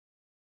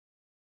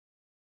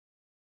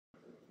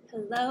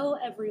Hello,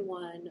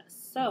 everyone.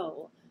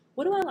 So,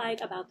 what do I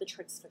like about the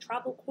Tricks for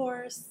Travel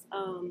course?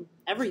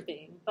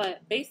 Everything,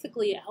 but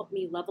basically, it helped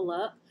me level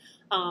up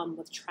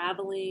with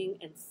traveling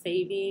and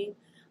saving.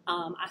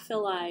 I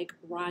feel like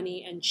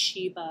Ronnie and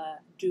Sheba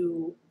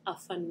do a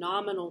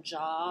phenomenal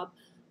job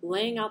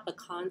laying out the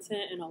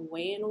content in a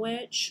way in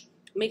which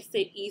makes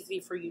it easy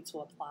for you to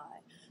apply.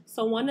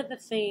 So, one of the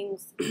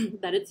things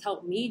that it's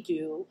helped me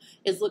do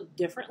is look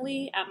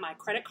differently at my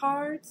credit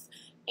cards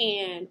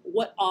and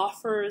what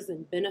offers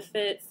and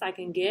benefits I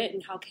can get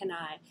and how can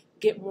I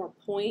get more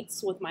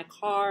points with my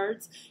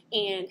cards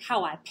and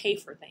how I pay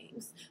for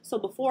things. So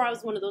before I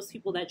was one of those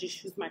people that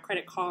just use my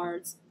credit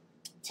cards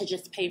to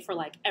just pay for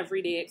like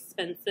everyday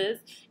expenses,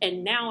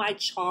 and now I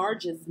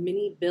charge as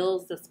many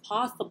bills as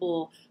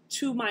possible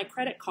to my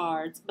credit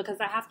cards because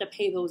I have to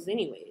pay those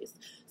anyways.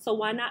 So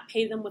why not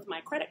pay them with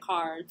my credit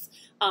cards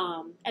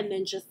and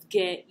then just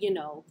get,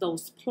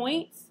 those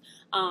points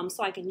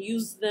so I can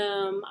use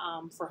them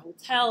for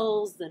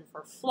hotels and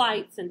for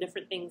flights and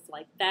different things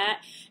like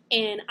that.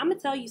 And I'm going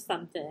to tell you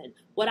something.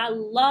 What I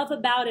love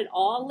about it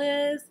all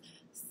is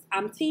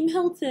I'm Team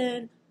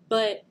Hilton,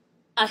 but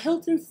a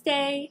Hilton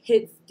stay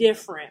hits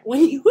different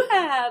when you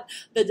have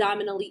the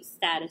Diamond Elite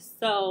status.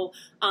 So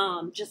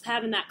just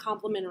having that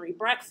complimentary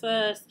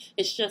breakfast,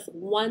 it's just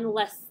one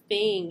less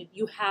thing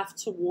you have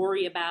to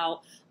worry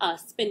about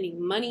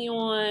spending money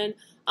on,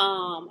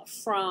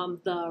 from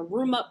the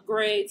room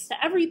upgrades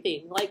to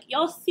everything. Like,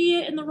 y'all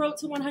see it in the Road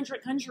to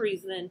 100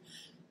 Countries, and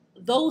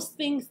those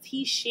things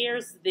he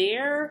shares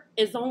there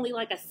is only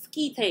like a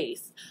ski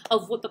taste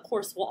of what the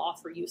course will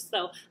offer you.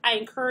 So I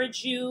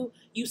encourage you,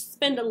 you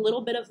spend a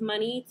little bit of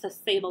money to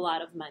save a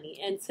lot of money.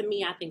 And to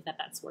me, I think that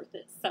that's worth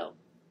it. So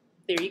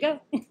there you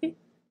go.